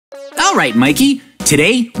All right, Mikey.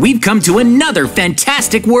 Today, we've come to another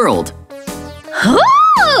fantastic world.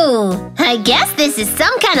 Oh, I guess this is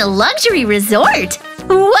some kind of luxury resort.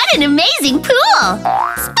 What an amazing pool!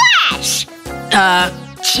 Splash!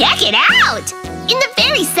 Check it out! In the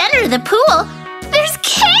very center of the pool, there's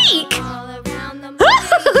cake!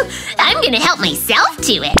 I'm gonna help myself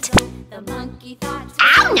to it.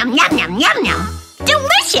 Ow, nom, nom, nom, nom, nom.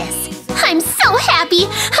 Delicious! I'm so happy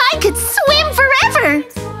I could swim forever!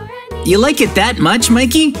 You like it that much,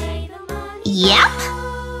 Mikey? Yep.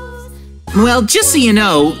 Well, just so you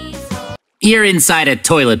know, you're inside a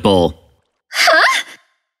toilet bowl. Huh?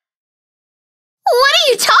 What are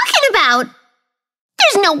you talking about?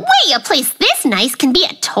 There's no way a place this nice can be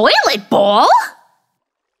a toilet bowl!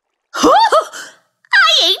 I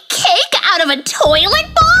ate cake out of a toilet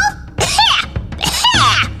bowl?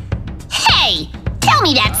 Hey, tell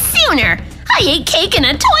me that sooner! I ate cake in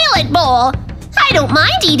a toilet bowl! I don't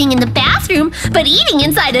mind eating in the bathroom, but eating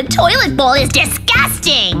inside a toilet bowl is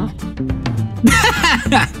disgusting!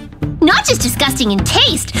 Not just disgusting in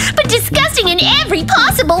taste, but disgusting in every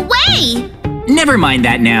possible way! Never mind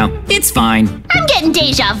that now. It's fine. I'm getting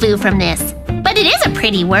deja vu from this, but it is a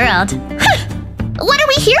pretty world. What are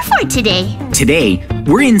we here for today? Today,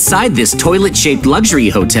 we're inside this toilet-shaped luxury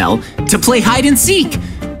hotel to play hide and seek.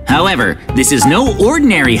 However, this is no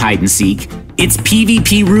ordinary hide and seek. It's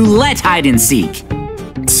PvP roulette hide and seek.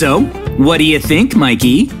 So, what do you think,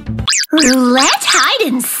 Mikey? Roulette hide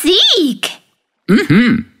and seek?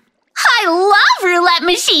 Mm-hmm. I love roulette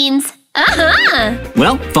machines! Uh-huh!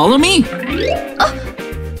 Well, follow me.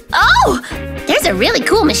 Oh! There's a really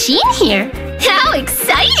cool machine here! How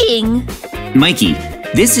exciting! Mikey,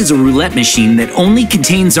 this is a roulette machine that only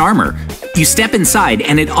contains armor. You step inside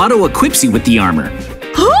and it auto-equips you with the armor.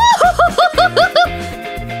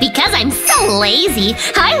 Because I'm so lazy,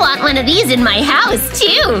 I want one of these in my house,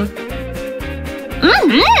 too!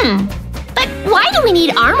 But why do we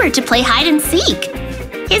need armor to play hide and seek?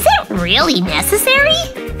 Is it really necessary?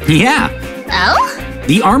 Yeah. Oh?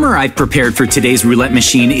 The armor I've prepared for today's roulette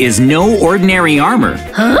machine is no ordinary armor.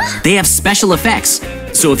 Huh? They have special effects,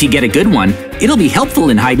 so if you get a good one, it'll be helpful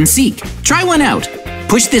in hide and seek. Try one out.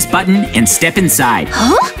 Push this button and step inside.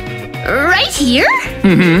 Huh? Right here?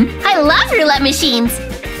 Mm-hmm. I love roulette machines.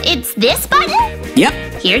 It's this button? Yep.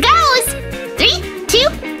 Here goes. 3, 2,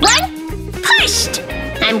 1, pushed!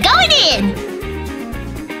 I'm going in.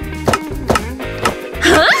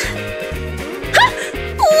 Huh?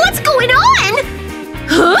 What's going on?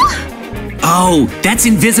 Huh? Oh, that's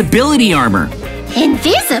invisibility armor.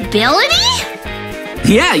 Invisibility?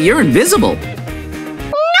 Yeah, you're invisible.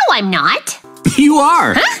 No, I'm not. You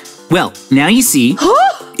are. Huh? Well, now you see,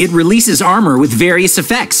 it releases armor with various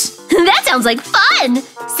effects. That sounds like fun.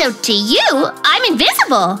 So to you, I'm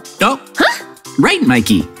invisible. Oh, Huh? right,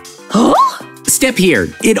 Mikey. Huh? Step here.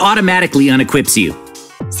 It automatically unequips you.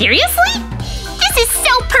 Seriously? This is so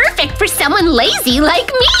perfect for someone lazy like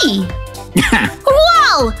me.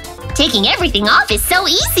 Whoa! Taking everything off is so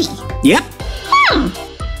easy. Yep.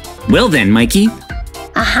 Well then, Mikey,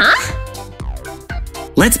 Uh-huh.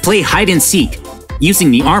 let's play hide and seek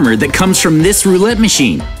using the armor that comes from this roulette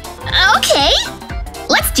machine. Okay.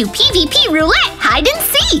 Let's do PvP roulette hide and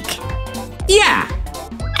seek. Yeah.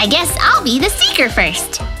 I guess I'll be the seeker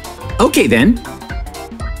first. Okay then.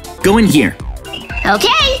 Go in here.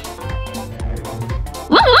 Okay.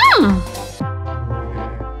 Woo-hoo!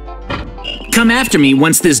 Come after me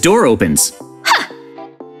once this door opens.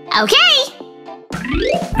 Okay.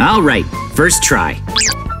 All right, first try.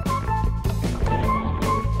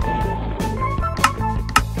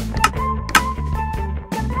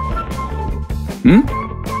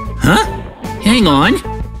 Huh? Hang on.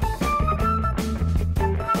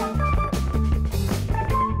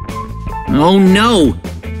 Oh no!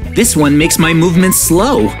 This one makes my movements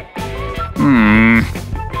slow.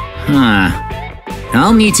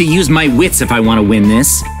 I'll need to use my wits if I want to win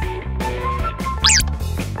this.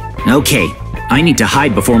 Okay, I need to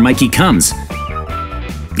hide before Mikey comes.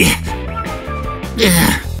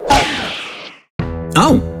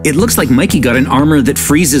 Oh, it looks like Mikey got an armor that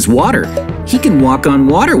freezes water. He can walk on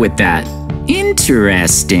water with that.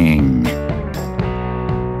 Interesting.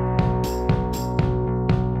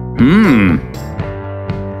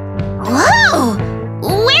 Whoa!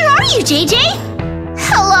 Where are you, JJ?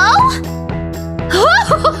 Hello?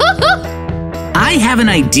 I have an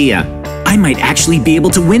idea. I might actually be able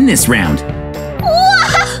to win this round.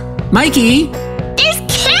 Whoa! Mikey! There's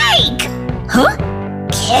cake! Huh?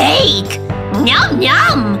 Cake! Nom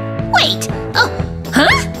nom! Wait, oh, huh?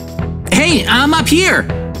 Hey, I'm up here!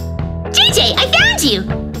 JJ, I found! found you.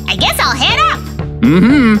 I guess I'll head up.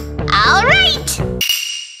 Mm-hmm. All right.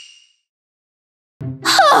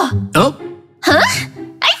 Oh. Huh?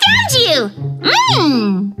 I found you!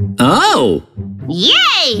 Oh.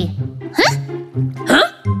 Yay! Huh?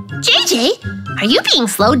 Huh? JJ, are you being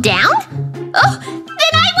slowed down? Oh,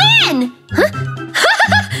 then I win! Huh?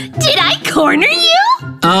 Did I corner you?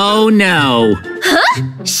 Oh, no. Huh?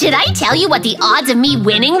 Should I tell you what the odds of me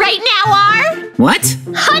winning right now are? What?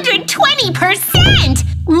 120%!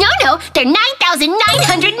 No, they're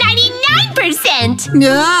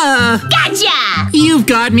 9,999%! Gotcha! You've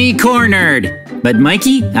got me cornered. But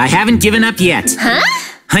Mikey, I haven't given up yet. Huh?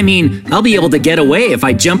 I mean, I'll be able to get away if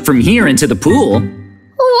I jump from here into the pool.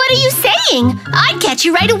 What are you saying? I'd catch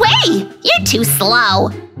you right away. You're too slow.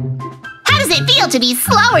 How does it feel to be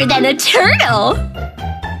slower than a turtle?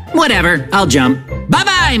 Whatever, I'll jump.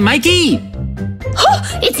 Bye-bye, Mikey!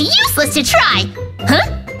 It's useless to try. Huh?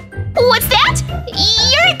 What's that?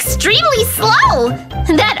 You're extremely slow.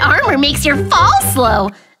 That armor makes your fall slow.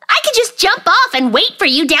 I could just jump off and wait for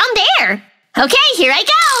you down there. Okay, here I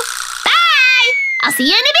go. Bye! I'll see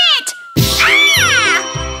you in a bit. Ah!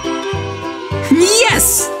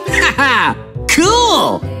 Yes! Haha!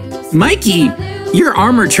 Cool! Mikey, your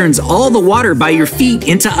armor turns all the water by your feet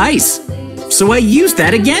into ice. So I used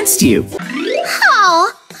that against you.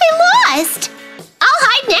 Oh, I lost. I'll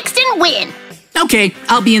hide next and win. Okay,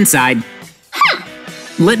 I'll be inside.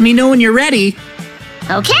 Let me know when you're ready.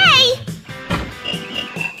 Okay.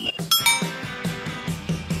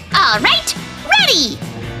 All right, ready.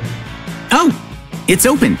 Oh, it's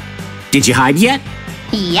open. Did you hide yet?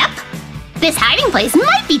 Yep. This hiding place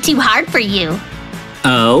might be too hard for you.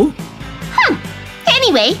 Oh?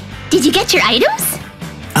 Anyway, did you get your items?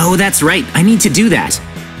 Oh, that's right. I need to do that.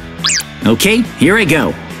 Okay, here I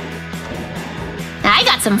go. I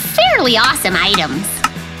got some fairly awesome items.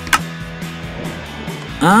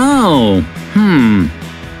 Oh,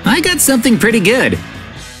 I got something pretty good.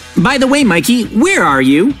 By the way, Mikey, where are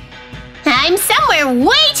you? I'm somewhere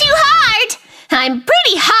way too hard. I'm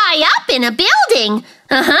pretty high up in a building.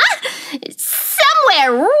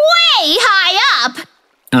 Somewhere way high up.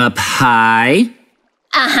 Up high?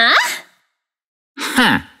 Huh?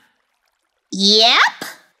 Yep.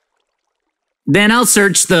 Then I'll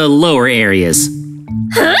search the lower areas.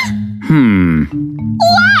 Why?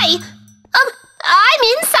 I'm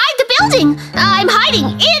inside the building. I'm hiding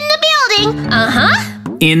in the building.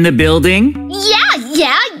 In the building?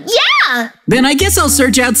 Yeah. Then I guess I'll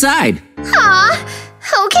search outside.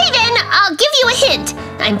 Okay then, I'll give you a hint.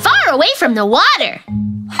 I'm far away from the water.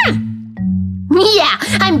 Yeah,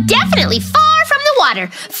 I'm definitely far from the water.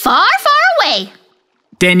 Far, far away.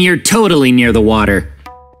 Then you're totally near the water.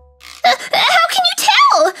 How can you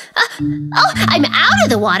tell? I'm out of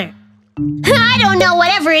the water. I don't know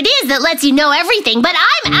whatever it is that lets you know everything, but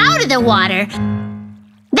I'm out of the water.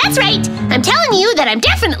 That's right. I'm telling you that I'm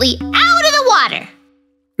definitely out of the water.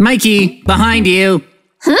 Mikey, behind you.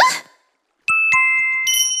 Huh?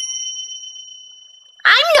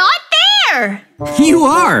 I'm not there. You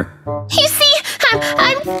are. You see,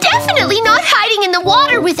 I'm definitely not hiding in the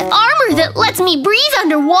water with armor that lets me breathe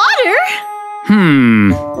underwater.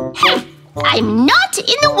 I'm not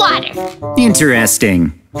in the water.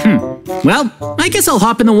 Interesting. Well, I guess I'll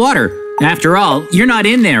hop in the water. After all, you're not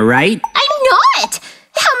in there, right? I'm not.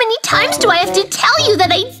 How many times do I have to tell you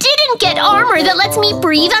that I didn't get armor that lets me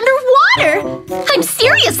breathe underwater? I'm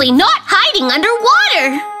seriously not hiding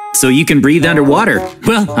underwater. So you can breathe underwater.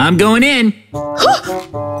 Well, I'm going in.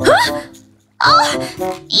 Huh? Oh,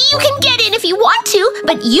 you can get in if you want to,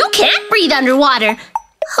 but you can't breathe underwater.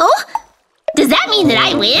 Oh, does that mean that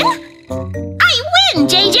I win? I win,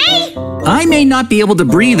 JJ! I may not be able to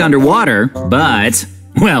breathe underwater, but,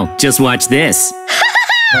 well, just watch this.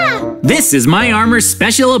 This is my armor's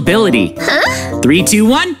special ability. 3, 2,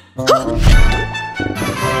 1.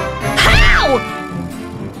 How?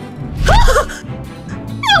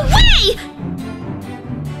 No way!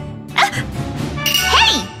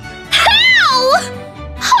 Hey! How?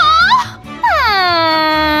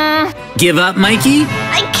 Huh? Give up, Mikey?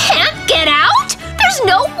 I can't get out? There's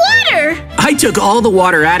no water! I took all the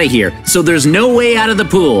water out of here, so there's no way out of the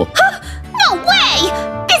pool. No way!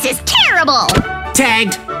 This is terrible!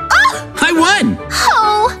 Tagged. Oh! I won!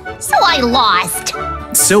 Oh, so I lost.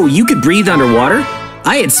 So you could breathe underwater?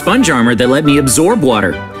 I had sponge armor that let me absorb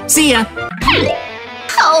water. See ya!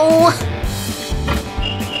 Oh.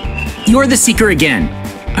 You're the seeker again.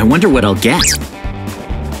 I wonder what I'll get.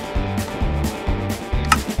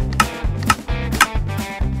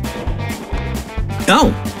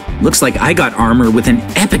 Oh, looks like I got armor with an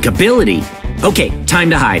epic ability. Okay, time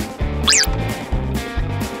to hide.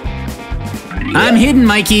 I'm hidden,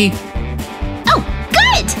 Mikey. Oh,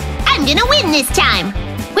 good! I'm gonna win this time.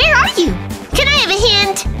 Where are you? Can I have a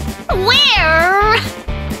hint? Where?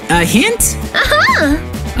 A hint? Uh-huh.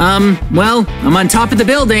 Well, I'm on top of the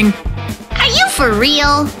building. Are you for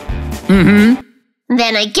real? Mm-hmm.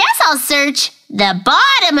 Then I guess I'll search the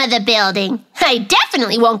bottom of the building. I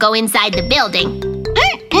definitely won't go inside the building.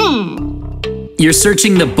 You're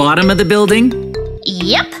searching the bottom of the building?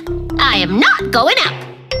 Yep. I am not going up.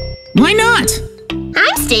 Why not?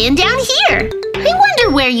 I'm staying down here. I wonder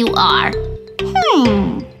where you are.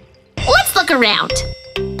 Let's look around.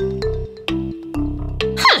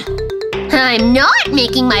 I'm not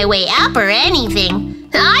making my way up or anything.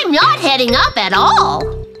 I'm not heading up at all.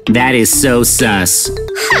 That is so sus.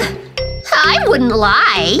 I wouldn't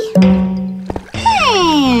lie.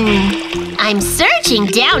 I'm searching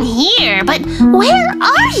down here, but where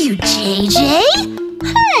are you, JJ?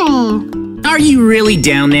 Are you really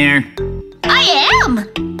down there? I am.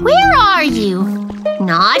 Where are you?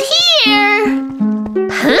 Not here.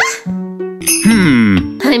 Huh?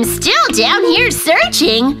 I'm still down here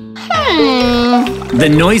searching. The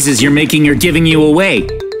noises you're making are giving you away.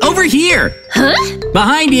 Over here! Huh?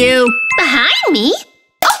 Behind you! Behind me?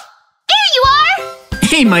 Oh, there you are!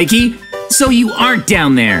 Hey, Mikey. So you aren't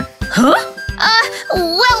down there. Huh?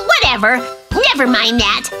 Well, whatever. Never mind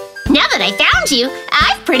that. Now that I found you,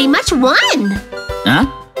 I've pretty much won. Huh?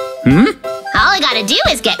 All I gotta do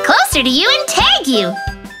is get closer to you and tag you.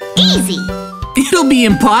 Easy. It'll be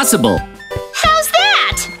impossible. How's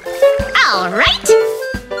that? All right.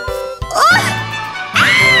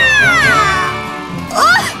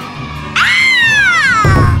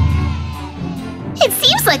 It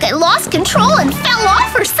seems like I lost control and fell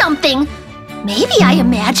off or something. Maybe I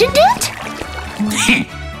imagined it?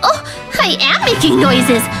 Oh, I am making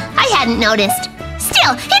noises. I hadn't noticed.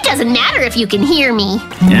 Still, it doesn't matter if you can hear me.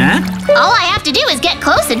 Huh? All I have to do is get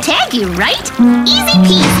close and tag you, right? Easy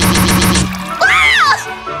peasy.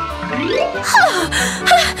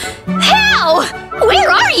 How? Where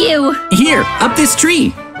are you? Here, up this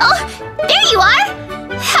tree. Oh, there you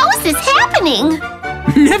are. How is this happening?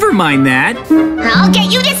 Never mind that. I'll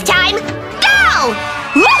get you this time. Go!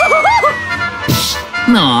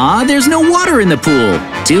 Aw, there's no water in the pool.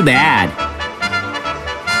 Too bad.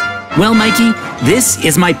 Well, Mikey, this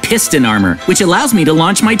is my piston armor, which allows me to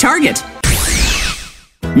launch my target.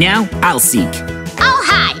 Now, I'll seek. I'll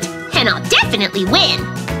hide, and I'll definitely win.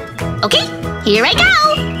 Okay, here I go.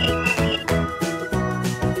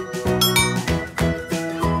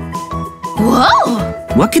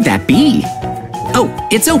 Whoa! What could that be? Oh,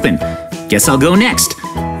 it's open. Guess I'll go next.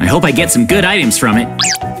 I hope I get some good items from it.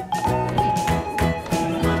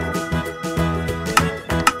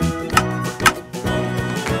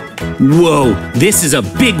 Whoa, this is a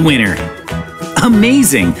big winner.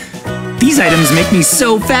 Amazing. These items make me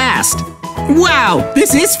so fast. Wow,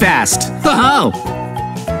 this is fast. Oh.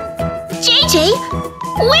 JJ,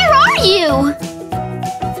 where are you?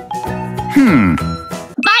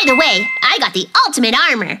 By the way, I got the ultimate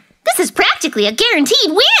armor. This is practically a guaranteed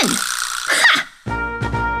win. Ha!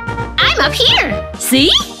 I'm up here.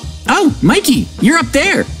 See? Oh, Mikey, you're up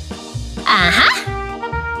there. Uh-huh.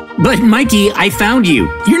 But Mikey, I found you.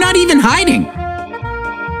 You're not even hiding.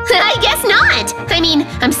 I guess not. I mean,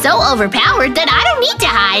 I'm so overpowered that I don't need to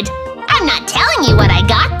hide. I'm not telling you what I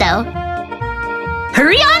got, though.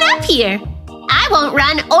 Hurry on up here. I won't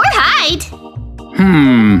run or hide.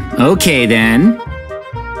 Okay then.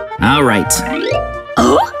 All right.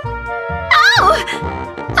 Oh? Oh!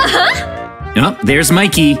 Uh-huh. Oh, there's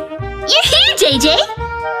Mikey. You're here, JJ.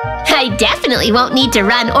 I definitely won't need to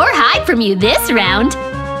run or hide from you this round.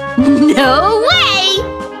 No way!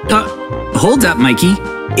 Hold up, Mikey.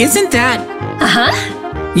 Isn't that… Uh-huh.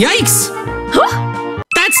 Yikes! Huh?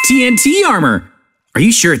 That's TNT armor. Are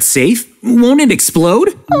you sure it's safe? Won't it explode?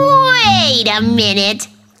 Wait a minute.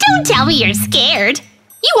 Don't tell me you're scared.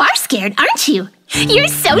 You are scared, aren't you? You're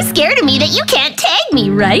so scared of me that you can't tag me,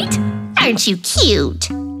 right? Aren't you cute?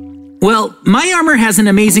 Well, my armor has an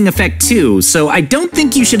amazing effect too, so I don't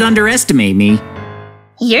think you should underestimate me.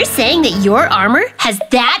 You're saying that your armor has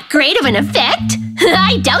that great of an effect?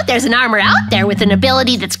 I doubt there's an armor out there with an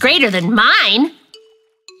ability that's greater than mine.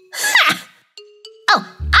 Ha! Oh,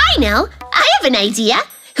 I know. I have an idea.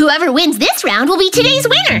 Whoever wins this round will be today's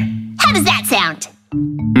winner. How does that sound?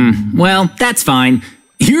 Well, that's fine.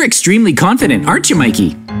 You're extremely confident, aren't you,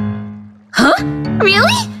 Mikey? Huh?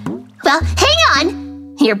 Really? Well, hang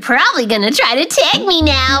on. You're probably gonna try to tag me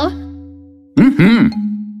now.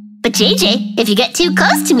 But JJ, if you get too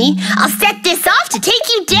close to me, I'll set this off to take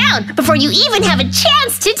you down before you even have a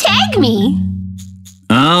chance to tag me.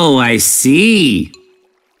 Oh, I see.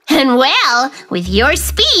 And well, with your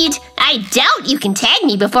speed, I doubt you can tag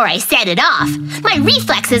me before I set it off. My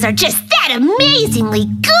reflexes are just that that amazingly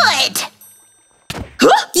good!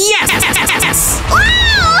 Yes! Wow!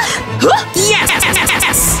 Yes!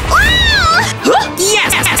 Wow!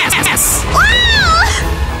 Yes! Wow!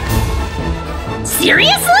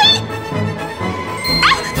 Seriously?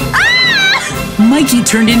 Mikey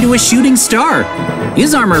turned into a shooting star.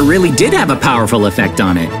 His armor really did have a powerful effect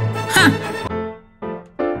on it. Huh.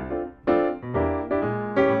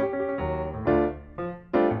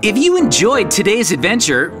 If you enjoyed today's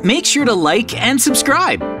adventure, make sure to like and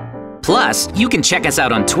subscribe. Plus, you can check us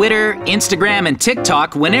out on Twitter, Instagram, and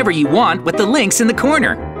TikTok whenever you want with the links in the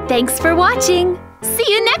corner. Thanks for watching. See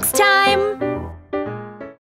you next time.